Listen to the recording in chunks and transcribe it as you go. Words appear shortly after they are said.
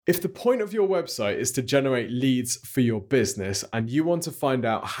If the point of your website is to generate leads for your business and you want to find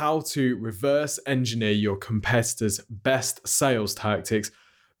out how to reverse engineer your competitors' best sales tactics,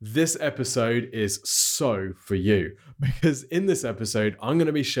 this episode is so for you. Because in this episode, I'm going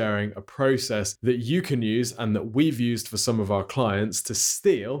to be sharing a process that you can use and that we've used for some of our clients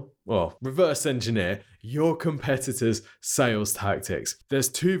to reverse engineer your competitors' sales tactics. There's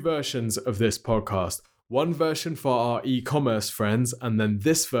two versions of this podcast. One version for our e-commerce friends, and then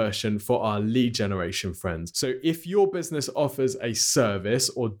this version for our lead generation friends. So if your business offers a service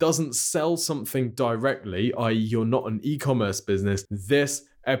or doesn't sell something directly, i.e. you're not an e-commerce business, this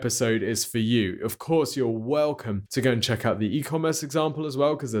episode is for you. Of course, you're welcome to go and check out the e-commerce example as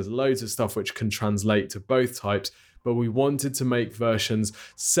well, because there's loads of stuff which can translate to both types. But we wanted to make versions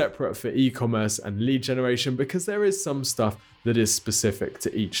separate for e-commerce and lead generation because there is some stuff that is specific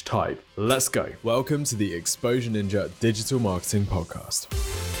to each type. Let's go. Welcome to the Exposure Ninja Digital Marketing Podcast.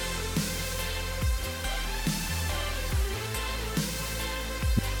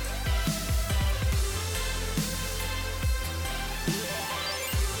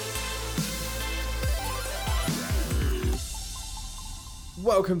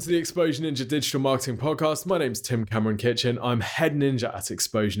 Welcome to the Exposure Ninja Digital Marketing Podcast. My name's Tim Cameron Kitchen. I'm head ninja at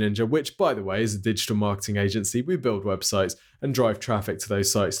Exposure Ninja, which, by the way, is a digital marketing agency. We build websites and drive traffic to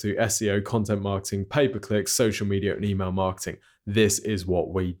those sites through SEO, content marketing, pay-per-click, social media, and email marketing. This is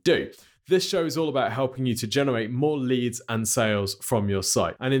what we do. This show is all about helping you to generate more leads and sales from your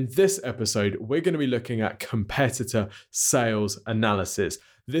site. And in this episode, we're going to be looking at competitor sales analysis.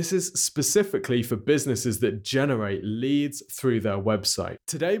 This is specifically for businesses that generate leads through their website.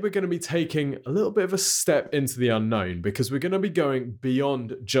 Today, we're going to be taking a little bit of a step into the unknown because we're going to be going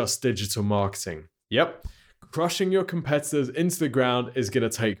beyond just digital marketing. Yep. Crushing your competitors into the ground is going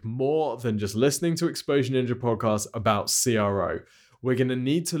to take more than just listening to Exposure Ninja podcasts about CRO. We're going to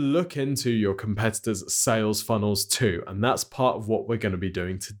need to look into your competitors' sales funnels too, and that's part of what we're going to be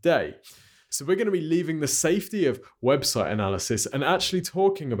doing today. So we're going to be leaving the safety of website analysis and actually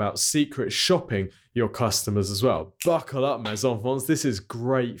talking about secret shopping your customers as well. Buckle up, mes enfants. This is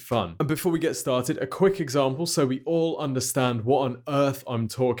great fun. And before we get started, a quick example so we all understand what on earth I'm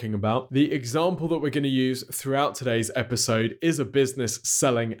talking about. The example that we're going to use throughout today's episode is a business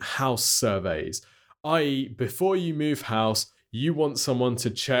selling house surveys, i.e. before you move house, you want someone to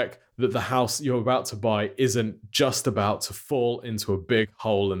check that the house you're about to buy isn't just about to fall into a big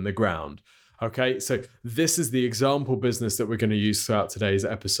hole in the ground. Okay, so this is the example business that we're going to use throughout today's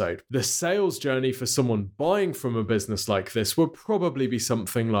episode. The sales journey for someone buying from a business like this would probably be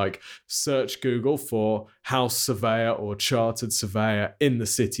something like search Google for house surveyor or chartered surveyor in the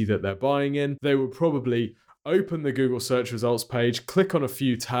city that they're buying in. They would probably open the Google search results page, click on a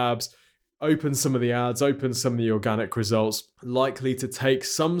few tabs, open some of the ads, open some of the organic results, likely to take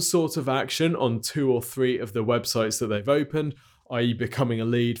some sort of action on 2 or 3 of the websites that they've opened, i.e. becoming a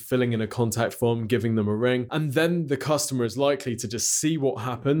lead, filling in a contact form, giving them a ring. And then the customer is likely to just see what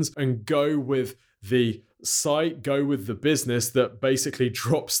happens and go with the site, go with the business that basically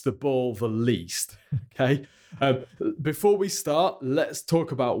drops the ball the least, okay? Before we start, let's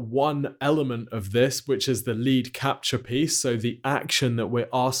talk about one element of this, which is the lead capture piece. So the action that we're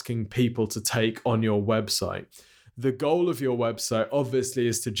asking people to take on your website. The goal of your website obviously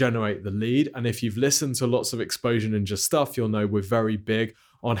is to generate the lead. And if you've listened to lots of Exposure Ninja stuff, you'll know we're very big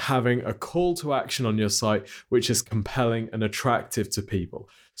on having a call to action on your site, which is compelling and attractive to people.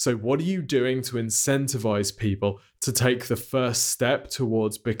 So what are you doing to incentivize people to take the first step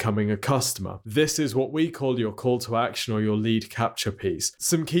towards becoming a customer? This is what we call your call to action or your lead capture piece.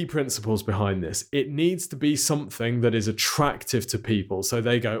 Some key principles behind this. It needs to be something that is attractive to people. So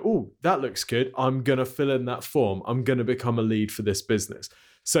they go, oh, that looks good. I'm going to fill in that form. I'm going to become a lead for this business.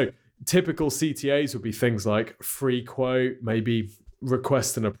 So typical CTAs would be things like free quote, maybe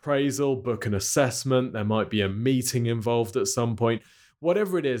request an appraisal, book an assessment. There might be a meeting involved at some point.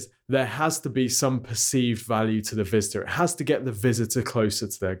 Whatever it is, there has to be some perceived value to the visitor. It has to get the visitor closer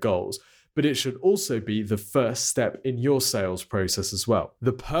to their goals. But it should also be the first step in your sales process as well.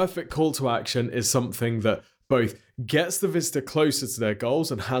 The perfect call to action is something that both gets the visitor closer to their goals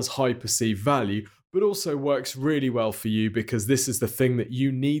and has high perceived value, but also works really well for you because this is the thing that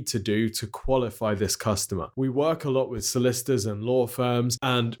you need to do to qualify this customer. We work a lot with solicitors and law firms,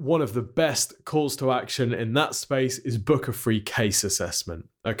 and one of the best calls to action in that space is book a free case assessment.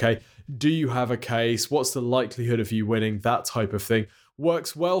 Okay, do you have a case? What's the likelihood of you winning? That type of thing.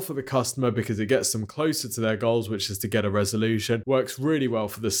 Works well for the customer because it gets them closer to their goals, which is to get a resolution. Works really well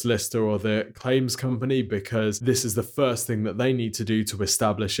for the solicitor or the claims company because this is the first thing that they need to do to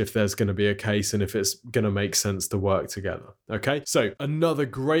establish if there's going to be a case and if it's going to make sense to work together. Okay, so another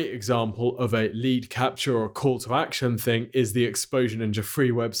great example of a lead capture or call to action thing is the Exposure Ninja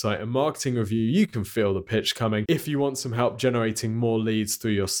free website and marketing review. You can feel the pitch coming. If you want some help generating more leads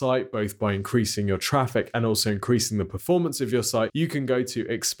through your site, both by increasing your traffic and also increasing the performance of your site, you can go to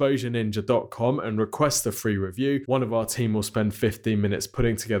exposureninja.com and request a free review. One of our team will spend 15 minutes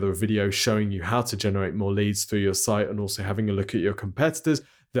putting together a video showing you how to generate more leads through your site and also having a look at your competitors.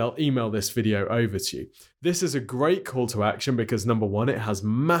 They'll email this video over to you. This is a great call to action because number one, it has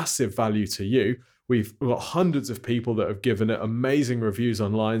massive value to you. We've got hundreds of people that have given it amazing reviews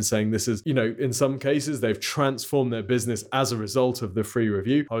online saying this is, in some cases, they've transformed their business as a result of the free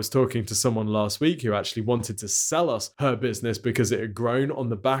review. I was talking to someone last week who actually wanted to sell us her business because it had grown on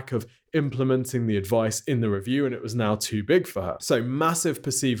the back of implementing the advice in the review and it was now too big for her. So massive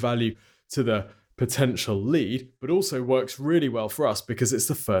perceived value to the potential lead, but also works really well for us because it's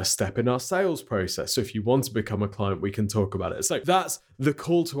the first step in our sales process. So if you want to become a client, we can talk about it. So that's the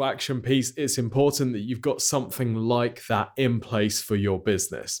call to action piece. It's important that you've got something like that in place for your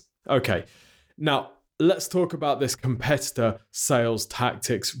business. Okay, now let's talk about this competitor sales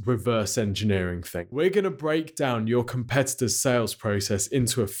tactics reverse engineering thing. We're going to break down your competitor's sales process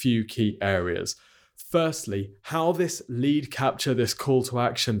into a few key areas. Firstly, how this lead capture, this call to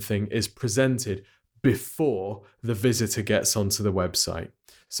action thing is presented before the visitor gets onto the website.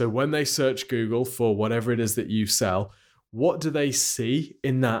 So when they search Google for whatever it is that you sell, what do they see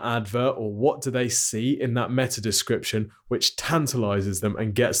in that advert or what do they see in that meta description which tantalizes them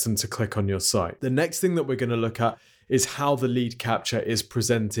and gets them to click on your site? The next thing that we're going to look at is how the lead capture is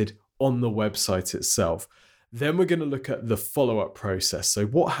presented on the website itself. Then we're going to look at the follow-up process. So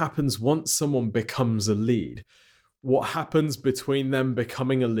what happens once someone becomes a lead? What happens between them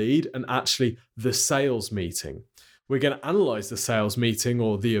becoming a lead and actually the sales meeting? We're going to analyze the sales meeting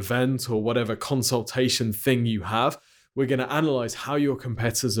or the event or whatever consultation thing you have. We're going to analyze how your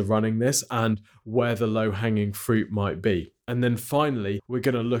competitors are running this and where the low-hanging fruit might be. And then finally, we're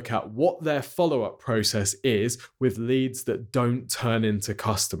going to look at what their follow-up process is with leads that don't turn into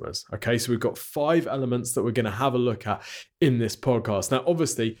customers. Okay, so we've got 5 elements that we're going to have a look at in this podcast. Now,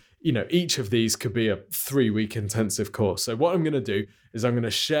 obviously, each of these could be a 3-week intensive course. So what I'm going to do is I'm going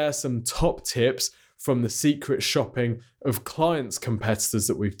to share some top tips from the secret shopping of clients' competitors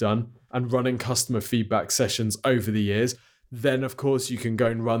that we've done and running customer feedback sessions over the years. Then, of course, you can go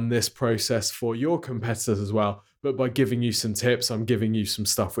and run this process for your competitors as well. But by giving you some tips, I'm giving you some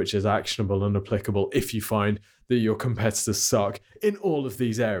stuff which is actionable and applicable if you find that your competitors suck in all of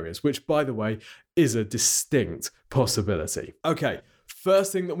these areas, which, by the way, is a distinct possibility. Okay,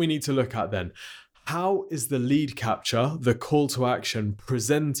 first thing that we need to look at then, how is the lead capture, the call to action,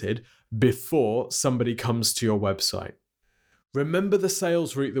 presented before somebody comes to your website? Remember the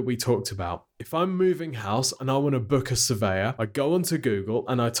sales route that we talked about. If I'm moving house and I want to book a surveyor, I go onto Google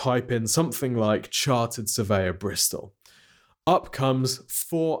and I type in something like Chartered Surveyor Bristol. Up comes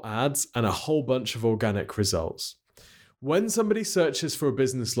 4 ads and a whole bunch of organic results. When somebody searches for a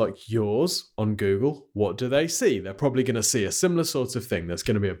business like yours on Google, what do they see? They're probably going to see a similar sort of thing. There's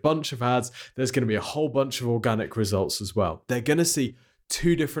going to be a bunch of ads. There's going to be a whole bunch of organic results as well. They're going to see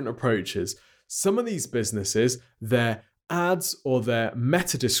 2 different approaches. Some of these businesses, their ads or their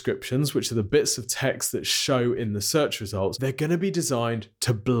meta descriptions, which are the bits of text that show in the search results, they're going to be designed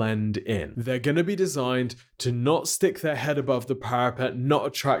to blend in. They're going to be designed to not stick their head above the parapet, not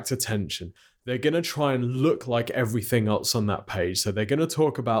attract attention. They're going to try and look like everything else on that page. So they're going to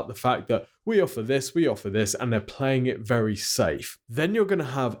talk about the fact that we offer this, and they're playing it very safe. Then you're going to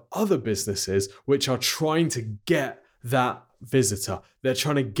have other businesses which are trying to get that visitor. They're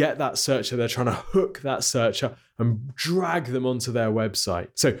trying to get that searcher. They're trying to hook that searcher and drag them onto their website.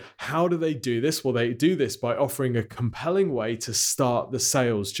 So how do they do this? Well, they do this by offering a compelling way to start the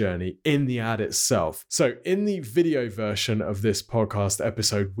sales journey in the ad itself. So in the video version of this podcast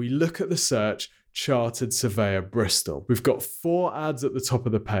episode, we look at the search Chartered Surveyor Bristol. We've got 4 ads at the top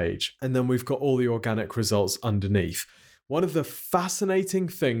of the page, and then we've got all the organic results underneath. One of the fascinating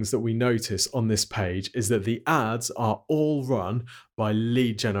things that we notice on this page is that the ads are all run by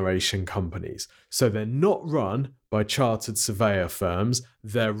lead generation companies. So they're not run by chartered surveyor firms.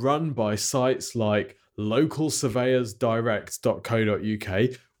 They're run by sites like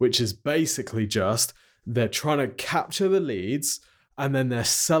localsurveyorsdirect.co.uk, which is basically just they're trying to capture the leads and then they're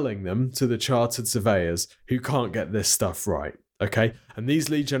selling them to the chartered surveyors who can't get this stuff right. Okay. And these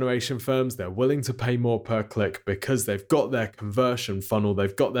lead generation firms, they're willing to pay more per click because they've got their conversion funnel,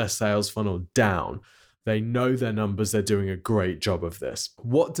 they've got their sales funnel down. They know their numbers, they're doing a great job of this.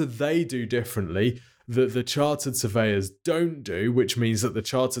 What do they do differently that the chartered surveyors don't do, which means that the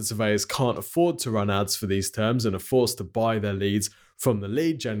chartered surveyors can't afford to run ads for these terms and are forced to buy their leads from the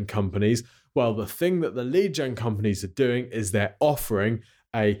lead gen companies? Well, the thing that the lead gen companies are doing is they're offering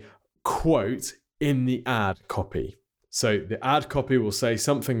a quote in the ad copy. So the ad copy will say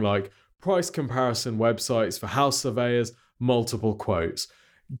something like price comparison websites for house surveyors, multiple quotes.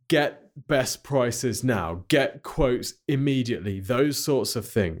 Get best prices now, get quotes immediately, those sorts of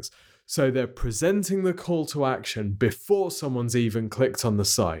things. So they're presenting the call to action before someone's even clicked on the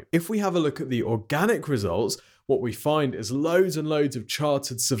site. If we have a look at the organic results, what we find is loads and loads of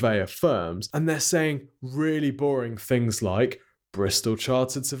chartered surveyor firms, and they're saying really boring things like Bristol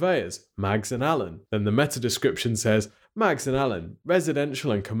Chartered Surveyors, Maggs and Allen. Then the meta description says Maggs and Allen,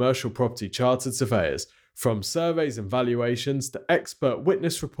 residential and commercial property chartered surveyors, from surveys and valuations to expert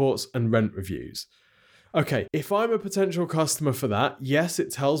witness reports and rent reviews. Okay, if I'm a potential customer for that, yes,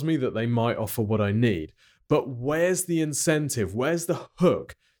 it tells me that they might offer what I need, but where's the incentive? Where's the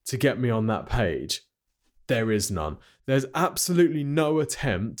hook to get me on that page? There is none. There's absolutely no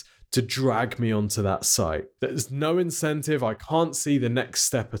attempt to drag me onto that site. There's no incentive. I can't see the next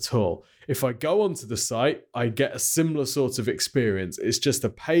step at all. If I go onto the site, I get a similar sort of experience. It's just a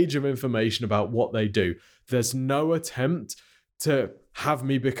page of information about what they do. There's no attempt to have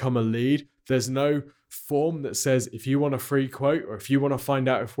me become a lead. There's no form that says if you want a free quote or if you want to find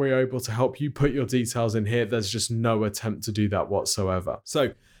out if we're able to help you, put your details in here. There's just no attempt to do that whatsoever.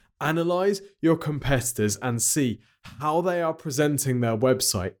 So analyze your competitors and see how they are presenting their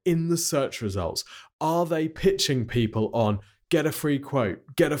website in the search results. Are they pitching people on get a free quote,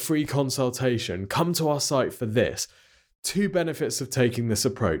 get a free consultation, come to our site for this? Two benefits of taking this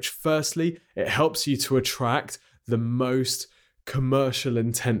approach. Firstly, it helps you to attract the most commercial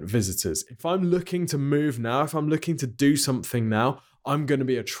intent visitors. If I'm looking to move now, if I'm looking to do something now, I'm going to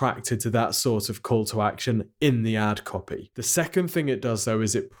be attracted to that sort of call to action in the ad copy. The second thing it does though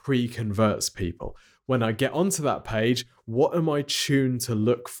is it pre-converts people. When I get onto that page, what am I tuned to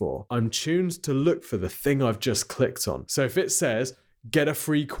look for? I'm tuned to look for the thing I've just clicked on. So if it says, get a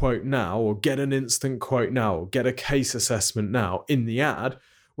free quote now, or get an instant quote now, or get a case assessment now in the ad,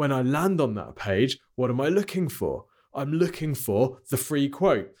 when I land on that page, what am I looking for? I'm looking for the free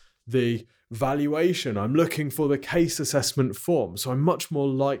quote, the valuation. I'm looking for the case assessment form. So I'm much more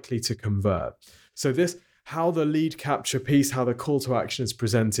likely to convert. So this, how the lead capture piece, how the call to action is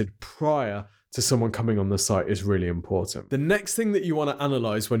presented prior to someone coming on the site is really important. The next thing that you want to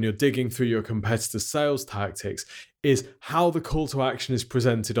analyze when you're digging through your competitors' sales tactics is how the call to action is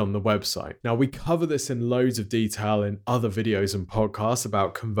presented on the website. Now, we cover this in loads of detail in other videos and podcasts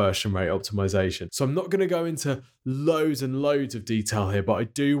about conversion rate optimization. So I'm not going to go into loads and loads of detail here, but I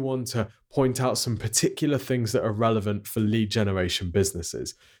do want to point out some particular things that are relevant for lead generation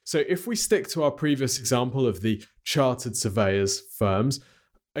businesses. So if we stick to our previous example of the chartered surveyors firms,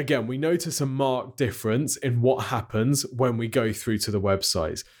 again, we notice a marked difference in what happens when we go through to the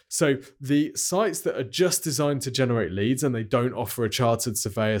websites. So the sites that are just designed to generate leads and they don't offer a chartered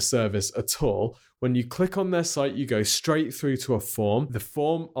surveyor service at all, when you click on their site, you go straight through to a form. The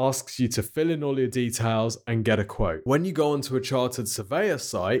form asks you to fill in all your details and get a quote. When you go onto a chartered surveyor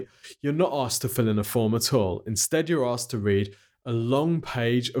site, you're not asked to fill in a form at all. Instead, you're asked to read a long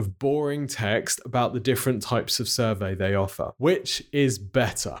page of boring text about the different types of survey they offer. Which is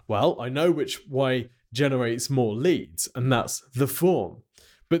better? Well, I know which way generates more leads, and that's the form.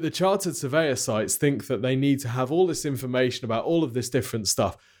 But the chartered surveyor sites think that they need to have all this information about all of this different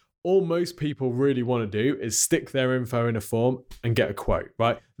stuff. All most people really want to do is stick their info in a form and get a quote,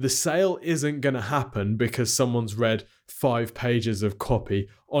 right? The sale isn't going to happen because someone's read 5 pages of copy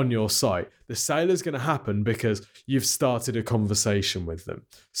on your site. The sale is going to happen because you've started a conversation with them.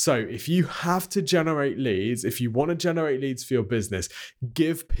 So if you have to generate leads, if you want to generate leads for your business,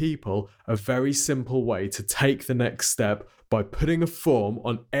 give people a very simple way to take the next step by putting a form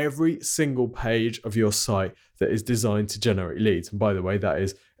on every single page of your site that is designed to generate leads. And by the way, that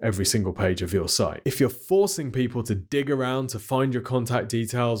is every single page of your site. If you're forcing people to dig around to find your contact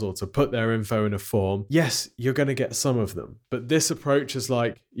details or to put their info in a form, yes, you're going to get some of them. But this approach is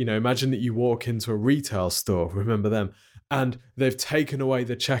like, imagine that you walk into a retail store, remember them, and they've taken away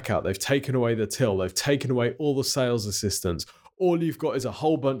the checkout, they've taken away the till, they've taken away all the sales assistants. All you've got is a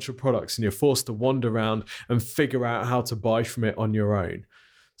whole bunch of products and you're forced to wander around and figure out how to buy from it on your own.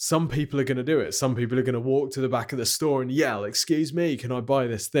 Some people are going to do it. Some people are going to walk to the back of the store and yell, "Excuse me, can I buy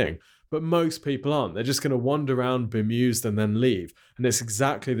this thing?" But most people aren't. They're just going to wander around bemused and then leave. And it's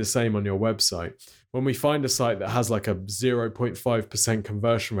exactly the same on your website. When we find a site that has like a 0.5%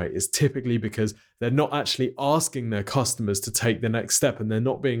 conversion rate, it's typically because they're not actually asking their customers to take the next step and they're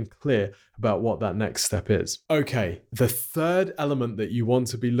not being clear about what that next step is. Okay, the third element that you want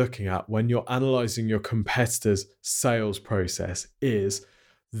to be looking at when you're analyzing your competitors' sales process is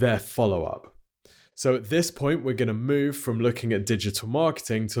their follow-up. So at this point, we're going to move from looking at digital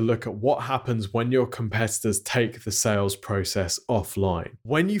marketing to look at what happens when your competitors take the sales process offline.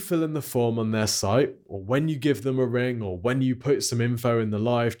 When you fill in the form on their site, or when you give them a ring, or when you put some info in the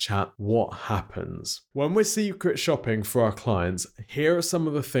live chat, what happens? When we're secret shopping for our clients, here are some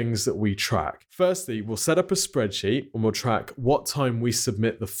of the things that we track. Firstly, we'll set up a spreadsheet and we'll track what time we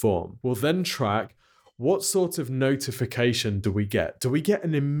submit the form. We'll then track what sort of notification do we get? Do we get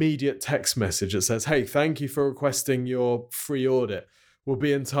an immediate text message that says, hey, thank you for requesting your free audit. We'll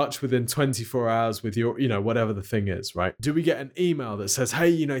be in touch within 24 hours with your, whatever the thing is, right? Do we get an email that says,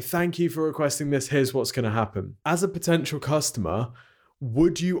 hey, thank you for requesting this. Here's what's going to happen. As a potential customer,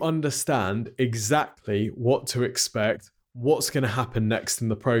 would you understand exactly what to expect? What's going to happen next in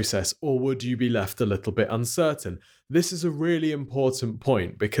the process, or would you be left a little bit uncertain? This is a really important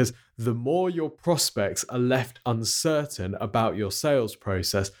point because the more your prospects are left uncertain about your sales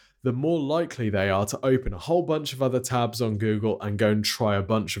process, the more likely they are to open a whole bunch of other tabs on Google and go and try a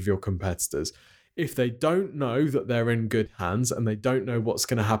bunch of your competitors. If they don't know that they're in good hands and they don't know what's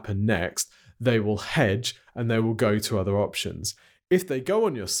going to happen next, they will hedge and they will go to other options. If they go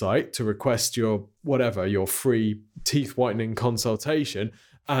on your site to request your free teeth whitening consultation,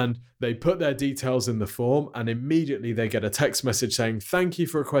 and they put their details in the form and immediately they get a text message saying, thank you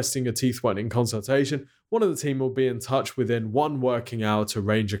for requesting a teeth whitening consultation. One of the team will be in touch within 1 working hour to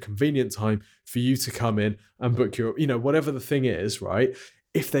arrange a convenient time for you to come in and book your, whatever the thing is, right?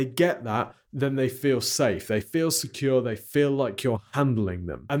 If they get that, then they feel safe, they feel secure, they feel like you're handling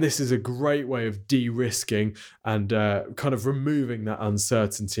them. And this is a great way of de-risking and kind of removing that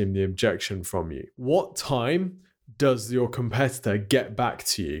uncertainty and the objection from you. What time does your competitor get back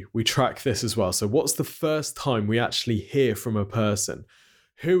to you? We track this as well. So what's the first time we actually hear from a person?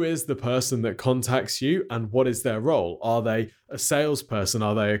 Who is the person that contacts you and what is their role? Are they a salesperson?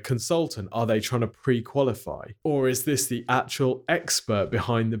 Are they a consultant? Are they trying to pre-qualify? Or is this the actual expert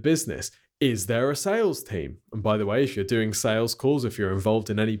behind the business? Is there a sales team? And by the way, if you're doing sales calls, if you're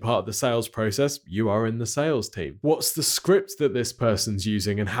involved in any part of the sales process, you are in the sales team. What's the script that this person's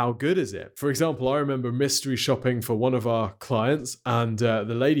using and how good is it? For example, I remember mystery shopping for one of our clients and the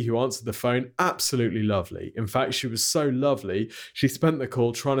lady who answered the phone, absolutely lovely. In fact, she was so lovely, she spent the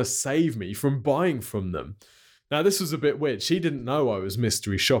call trying to save me from buying from them. Now, this was a bit weird. She didn't know I was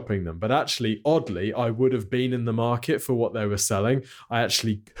mystery shopping them, but actually, oddly, I would have been in the market for what they were selling. I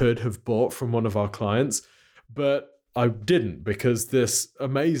actually could have bought from one of our clients, but I didn't because this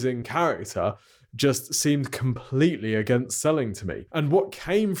amazing character just seemed completely against selling to me. And what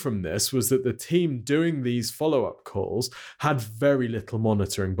came from this was that the team doing these follow-up calls had very little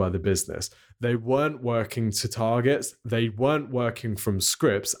monitoring by the business. They weren't working to targets, they weren't working from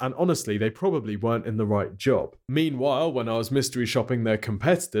scripts, and honestly, they probably weren't in the right job. Meanwhile, when I was mystery shopping their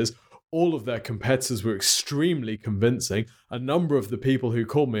competitors, all of their competitors were extremely convincing. A number of the people who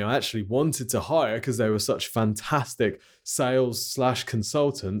called me I actually wanted to hire because they were such fantastic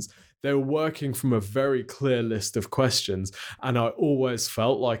sales/consultants. They were working from a very clear list of questions, and I always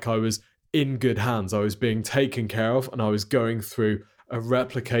felt like I was in good hands. I was being taken care of, and I was going through a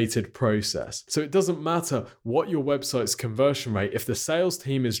replicated process. So it doesn't matter what your website's conversion rate. If the sales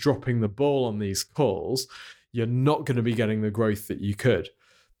team is dropping the ball on these calls, you're not going to be getting the growth that you could.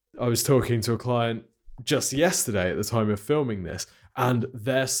 I was talking to a client just yesterday at the time of filming this, and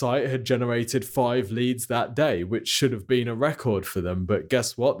their site had generated 5 leads that day, which should have been a record for them. But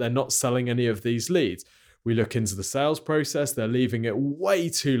guess what? They're not selling any of these leads. We look into the sales process. They're leaving it way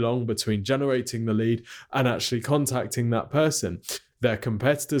too long between generating the lead and actually contacting that person. Their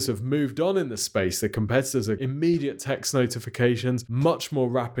competitors have moved on in the space. The competitors are immediate text notifications, much more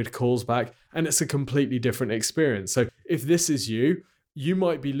rapid calls back, and it's a completely different experience. So if this is you, you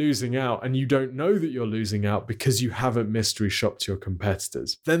might be losing out and you don't know that you're losing out because you haven't mystery shopped your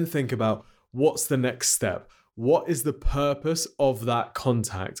competitors. Then think about what's the next step? What is the purpose of that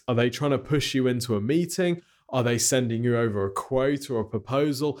contact? Are they trying to push you into a meeting? Are they sending you over a quote or a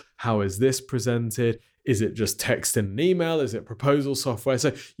proposal? How is this presented? Is it just text and an email? Is it proposal software?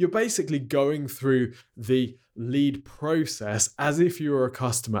 So you're basically going through the lead process as if you were a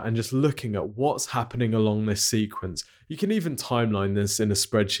customer and just looking at what's happening along this sequence. You can even timeline this in a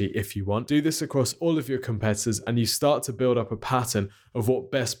spreadsheet if you want. Do this across all of your competitors and you start to build up a pattern of what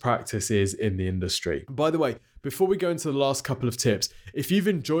best practice is in the industry. By the way, before we go into the last couple of tips, if you've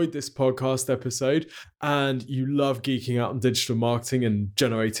enjoyed this podcast episode and you love geeking out on digital marketing and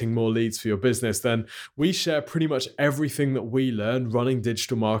generating more leads for your business, then we share pretty much everything that we learn running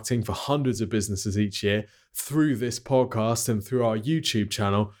digital marketing for hundreds of businesses each year through this podcast and through our YouTube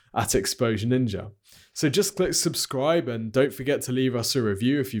channel at Exposure Ninja. So just click subscribe and don't forget to leave us a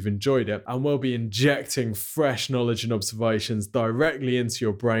review if you've enjoyed it, and we'll be injecting fresh knowledge and observations directly into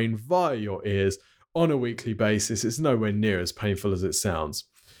your brain via your ears on a weekly basis. It's nowhere near as painful as it sounds.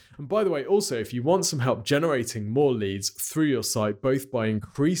 And by the way, also, if you want some help generating more leads through your site, both by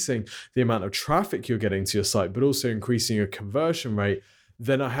increasing the amount of traffic you're getting to your site, but also increasing your conversion rate,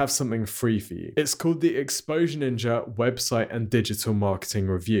 then I have something free for you. It's called the Exposure Ninja Website and Digital Marketing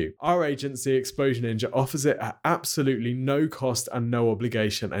Review. Our agency, Exposure Ninja, offers it at absolutely no cost and no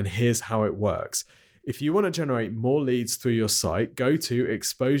obligation, and here's how it works. If you want to generate more leads through your site, go to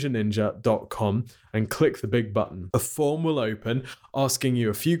exposureninja.com and click the big button. A form will open asking you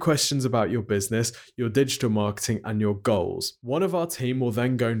a few questions about your business, your digital marketing, and your goals. One of our team will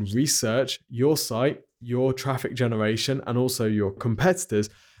then go and research your site, your traffic generation, and also your competitors,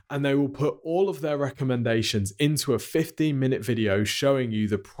 and they will put all of their recommendations into a 15-minute video showing you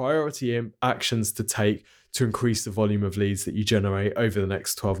the priority actions to take to increase the volume of leads that you generate over the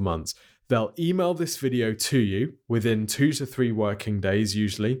next 12 months. They'll email this video to you within 2 to 3 working days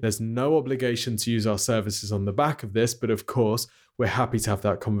usually. There's no obligation to use our services on the back of this, but of course, we're happy to have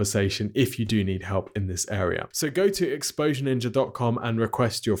that conversation if you do need help in this area. So go to exposureninja.com and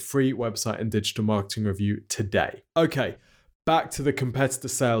request your free website and digital marketing review today. Okay, back to the competitor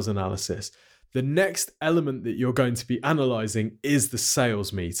sales analysis. The next element that you're going to be analyzing is the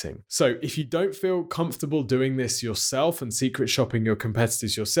sales meeting. So if you don't feel comfortable doing this yourself and secret shopping your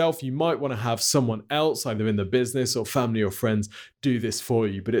competitors yourself, you might want to have someone else, either in the business or family or friends, do this for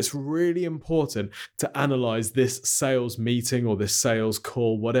you. But it's really important to analyze this sales meeting or this sales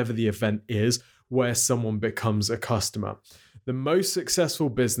call, whatever the event is, where someone becomes a customer. The most successful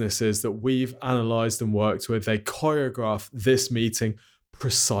businesses that we've analyzed and worked with, they choreograph this meeting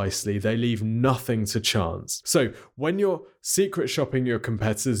precisely. They leave nothing to chance. So when you're secret shopping your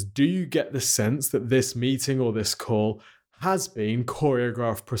competitors, do you get the sense that this meeting or this call has been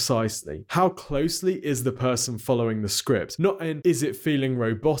choreographed precisely? How closely is the person following the script? Not in, is it feeling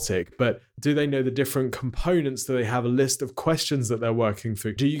robotic, but do they know the different components? Do they have a list of questions that they're working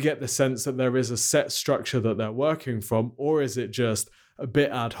through? Do you get the sense that there is a set structure that they're working from, or is it just a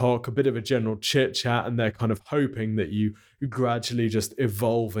bit ad hoc, a bit of a general chit chat, and they're kind of hoping that you gradually just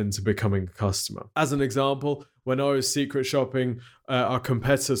evolve into becoming a customer? As an example, when I was secret shopping our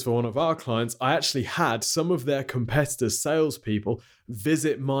competitors for one of our clients, I actually had some of their competitors' salespeople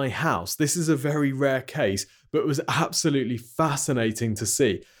visit my house. This is a very rare case, but it was absolutely fascinating to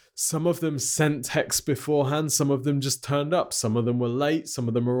see. Some of them sent texts beforehand, some of them just turned up, some of them were late, some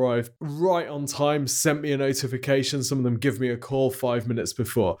of them arrived right on time, sent me a notification, some of them give me a call 5 minutes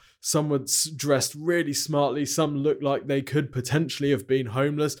before. Some were dressed really smartly, some looked like they could potentially have been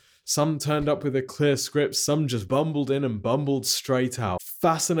homeless, some turned up with a clear script, some just bumbled in and bumbled straight out.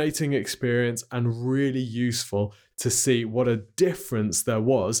 Fascinating experience and really useful to see what a difference there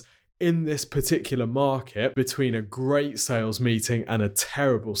was in this particular market between a great sales meeting and a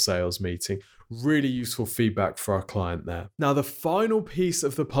terrible sales meeting. Really useful feedback for our client there. Now, the final piece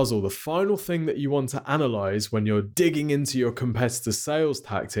of the puzzle, the final thing that you want to analyze when you're digging into your competitor sales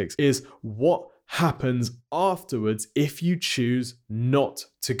tactics is what happens afterwards if you choose not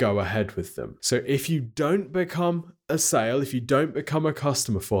to go ahead with them. So if you don't become a sale, if you don't become a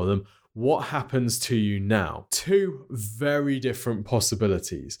customer for them, what happens to you now? 2 very different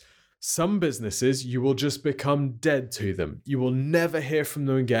possibilities. Some businesses, you will just become dead to them. You will never hear from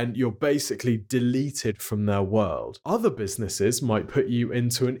them again. You're basically deleted from their world. Other businesses might put you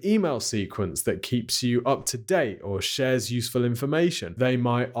into an email sequence that keeps you up to date or shares useful information. They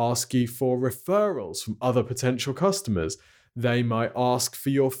might ask you for referrals from other potential customers. They might ask for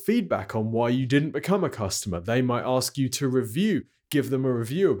your feedback on why you didn't become a customer. They might ask you to give them a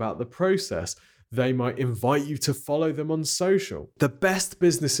review about the process. They might invite you to follow them on social. The best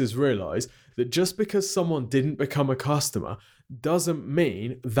businesses realize that just because someone didn't become a customer doesn't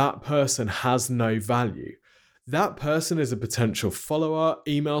mean that person has no value. That person is a potential follower,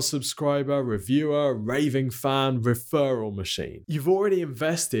 email subscriber, reviewer, raving fan, referral machine. You've already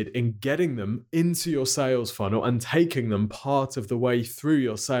invested in getting them into your sales funnel and taking them part of the way through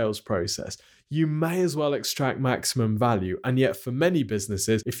your sales process. You may as well extract maximum value. And yet for many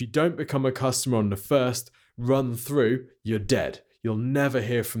businesses, if you don't become a customer on the first run through, you're dead. You'll never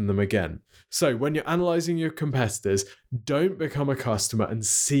hear from them again. So when you're analyzing your competitors, don't become a customer and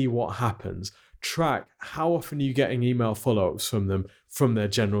see what happens. Track how often are you getting email follow-ups from them from their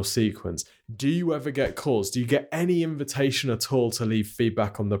general sequence. Do you ever get calls? Do you get any invitation at all to leave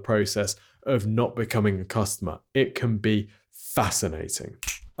feedback on the process of not becoming a customer? It can be fascinating.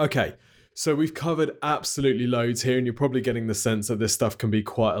 Okay, so we've covered absolutely loads here, and you're probably getting the sense that this stuff can be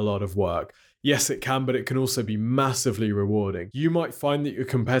quite a lot of work. Yes, it can, but it can also be massively rewarding. You might find that your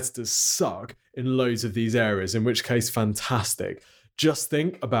competitors suck in loads of these areas, in which case, fantastic. Just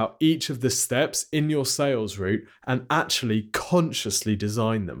think about each of the steps in your sales route and actually consciously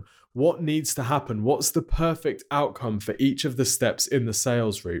design them. What needs to happen? What's the perfect outcome for each of the steps in the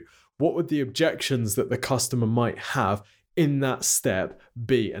sales route? What would the objections that the customer might have in that step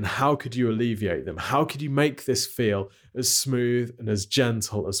be, and how could you alleviate them? How could you make this feel as smooth and as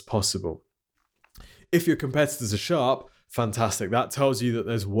gentle as possible? If your competitors are sharp, fantastic. That tells you that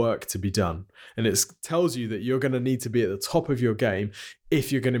there's work to be done. And it tells you that you're going to need to be at the top of your game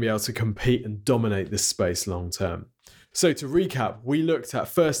if you're going to be able to compete and dominate this space long term. So to recap, we looked at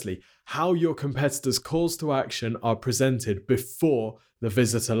firstly, how your competitors' calls to action are presented before the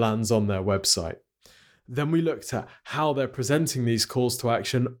visitor lands on their website. Then we looked at how they're presenting these calls to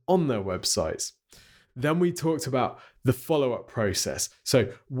action on their websites. Then we talked about the follow-up process.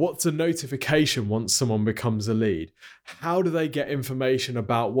 So what's a notification once someone becomes a lead? How do they get information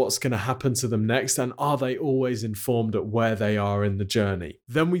about what's going to happen to them next? And are they always informed at where they are in the journey?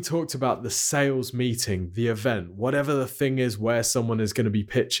 Then we talked about the sales meeting, the event, whatever the thing is where someone is going to be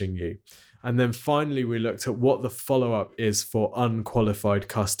pitching you. And then finally, we looked at what the follow-up is for unqualified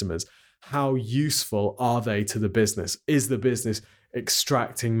customers. How useful are they to the business? Is the business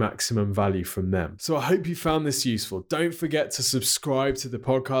extracting maximum value from them? So I hope you found this useful. Don't forget to subscribe to the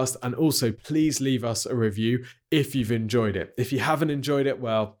podcast, and also please leave us a review if you've enjoyed it. If you haven't enjoyed it,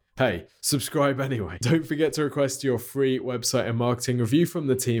 well, hey, subscribe anyway. Don't forget to request your free website and marketing review from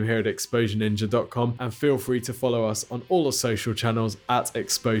the team here at exposureninja.com, and feel free to follow us on all the social channels at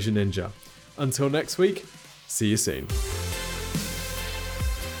Exposure Ninja. Until next week, see you soon.